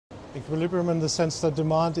Equilibrium in the sense that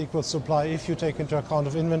demand equals supply. If you take into account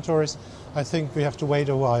of inventories, I think we have to wait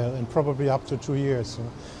a while, and probably up to 2 years.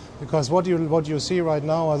 Because what you see right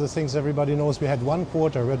now are the things everybody knows. We had one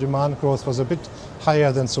quarter where demand growth was a bit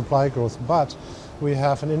higher than supply growth, but we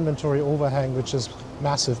have an inventory overhang which is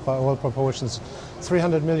massive by all proportions.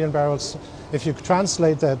 300 million barrels. If you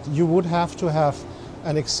translate that, you would have to have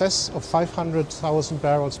an excess of 500,000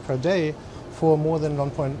 barrels per day for more than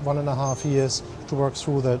 1.5 years to work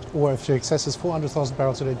through that. Or if the excess is 400,000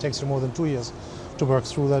 barrels a day, it takes you more than 2 years to work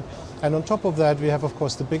through that. And on top of that, we have, of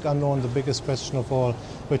course, the big unknown, the biggest question of all,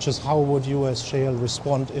 which is how would US shale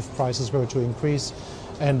respond if prices were to increase?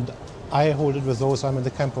 And I hold it with those, I'm in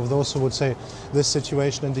the camp of those who would say this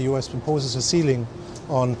situation in the US imposes a ceiling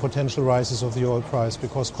on potential rises of the oil price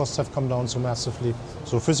because costs have come down so massively.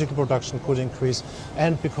 So physical production could increase,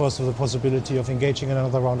 and because of the possibility of engaging in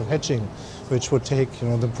another round of hedging, which would take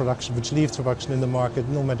the production, which leaves production in the market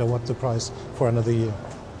no matter what the price for another year.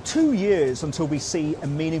 2 years until we see a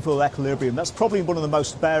meaningful equilibrium. That's probably one of the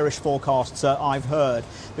most bearish forecasts I've heard,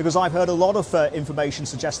 because I've heard a lot of information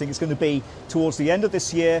suggesting it's going to be towards the end of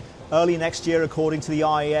this year, early next year according to the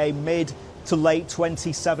IEA, mid to late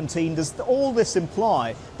 2017. Does all this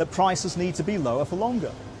imply that prices need to be lower for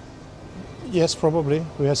longer? Yes, probably.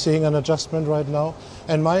 We are seeing an adjustment right now.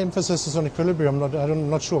 And my emphasis is on equilibrium. I'm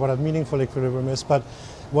not sure what a meaningful equilibrium is, but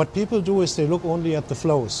what people do is they look only at the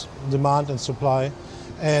flows, demand and supply.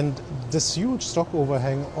 And this huge stock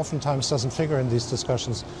overhang oftentimes doesn't figure in these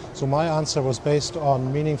discussions. So my answer was based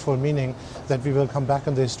on meaningful, meaning that we will come back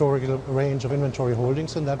in the historical range of inventory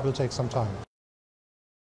holdings, and that will take some time.